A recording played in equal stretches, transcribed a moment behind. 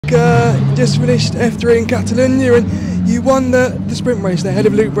just finished F3 in Catalonia, and you won the sprint race there ahead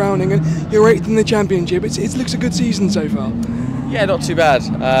of Luke Browning, and you're 8th in the championship. It looks a good season so far. Yeah, not too bad.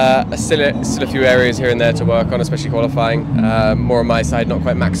 Still a few areas here and there to work on, especially qualifying. More on my side, not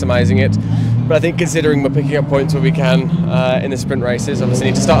quite maximising it. But I think considering we're picking up points where we can in the sprint races, obviously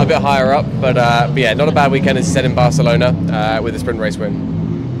need to start a bit higher up. But yeah, not a bad weekend as you said in Barcelona with a sprint race win.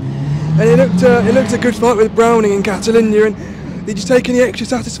 And it looked a good fight with Browning in Catalonia. And did you take any extra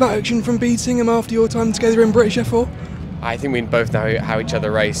satisfaction from beating him after your time together in British F4? I think we both know how each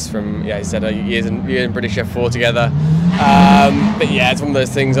other race from, yeah, he said years in British F4 together. But yeah, it's one of those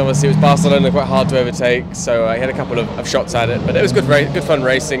things. Obviously, it was Barcelona, quite hard to overtake, so he had a couple of shots at it. But it was good fun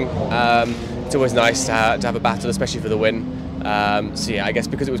racing. It's always nice to have a battle, especially for the win. So yeah, I guess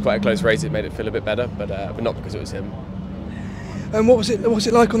because it was quite a close race, it made it feel a bit better, but not because it was him. And what was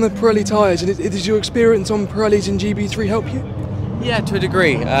it like on the Pirelli tyres? And did your experience on Pirellis in GB3 help you? Yeah, to a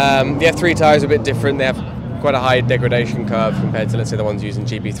degree. The F3 tyres are a bit different. They have quite a high degradation curve compared to, let's say, the ones used in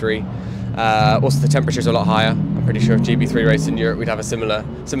GB3. Also, the temperature's a lot higher. I'm pretty sure if GB3 raced in Europe, we'd have a similar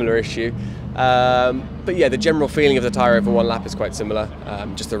issue. But yeah, the general feeling of the tyre over one lap is quite similar.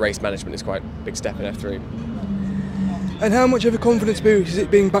 Just the race management is quite a big step in F3. And how much of a confidence boost is it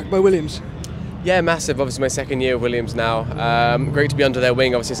being backed by Williams? Yeah, massive. Obviously my second year of Williams now. Great to be under their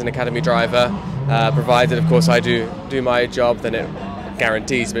wing, obviously as an academy driver. Provided, of course, I do my job, then it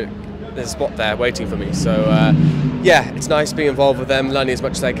guarantees, but there's a spot there waiting for me. So yeah, it's nice being involved with them, learning as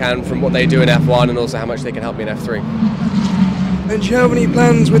much as I can from what they do in F1 and also how much they can help me in F3. And do you have any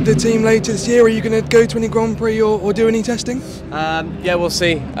plans with the team later this year? Are you going to go to any Grand Prix or do any testing? Yeah, we'll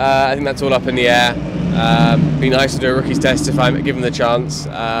see. I think that's all up in the air. Be nice to do a rookies test if I'm given the chance.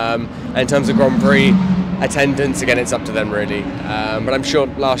 And in terms of Grand Prix attendance, again, it's up to them really. But I'm sure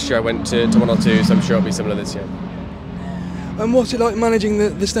last year I went to one or two, so I'm sure it'll be similar this year. And what's it like managing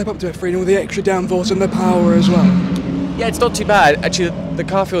the step up to F3 and all the extra downforce and the power as well? Yeah, it's not too bad. Actually, the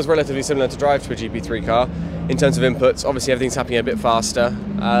car feels relatively similar to drive to a GP3 car in terms of inputs. Obviously, everything's happening a bit faster.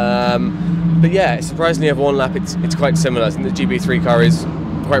 But yeah, surprisingly, over one lap, it's quite similar. I think the GP3 car is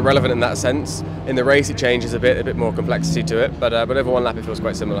quite relevant in that sense. In the race, it changes a bit more complexity to it. But over one lap, it feels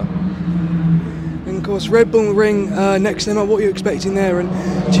quite similar. And of course, Red Bull Ring next time. What are you expecting there? And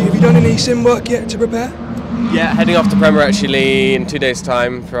have you done any sim work yet to prepare? Yeah, heading off to Prema actually in 2 days'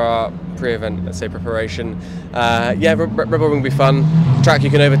 time for our pre-event, let's say, preparation. Yeah, Red Bull Ring will be fun. Track you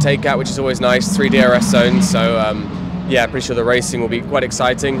can overtake at, which is always nice. 3 DRS zones, so yeah, pretty sure the racing will be quite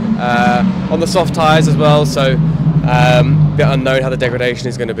exciting. On the soft tyres as well, so a bit unknown how the degradation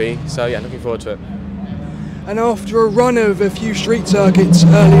is going to be. So yeah, looking forward to it. And after a run of a few street circuits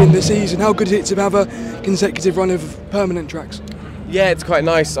early in the season, how good is it to have a consecutive run of permanent tracks? Yeah, it's quite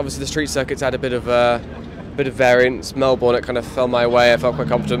nice. Obviously, the street circuits had a bit of variance. Melbourne, it kind of fell my way. I felt quite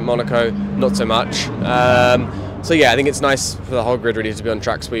confident. Monaco, not so much. So yeah, I think it's nice for the whole grid really to be on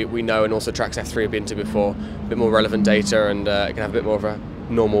tracks we know, and also tracks F3 have been to before. A bit more relevant data, and it can have a bit more of a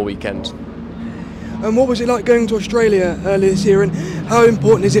normal weekend. And what was it like going to Australia earlier this year, and how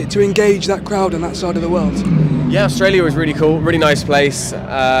important is it to engage that crowd on that side of the world? Yeah, Australia was really cool, really nice place. Could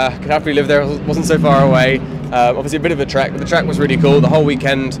happily live there, wasn't so far away. Obviously a bit of a trek, but the track was really cool. The whole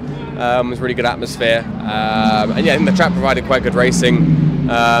weekend was really good atmosphere. And yeah, I think the track provided quite good racing.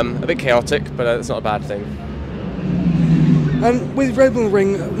 A bit chaotic, but it's not a bad thing. And with Red Bull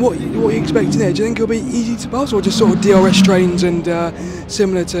Ring, what are you expecting there? Do you think it'll be easy to pass, or just sort of DRS trains and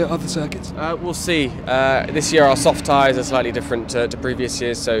similar to other circuits? We'll see. This year our soft tyres are slightly different to previous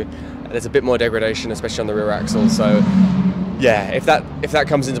years, so there's a bit more degradation, especially on the rear axle. So yeah, if that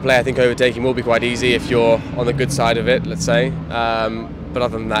comes into play, I think overtaking will be quite easy if you're on the good side of it, let's say. But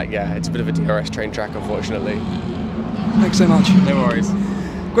other than that, yeah, it's a bit of a DRS train track, unfortunately. Thanks so much. No worries.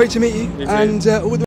 Great to meet you, and all the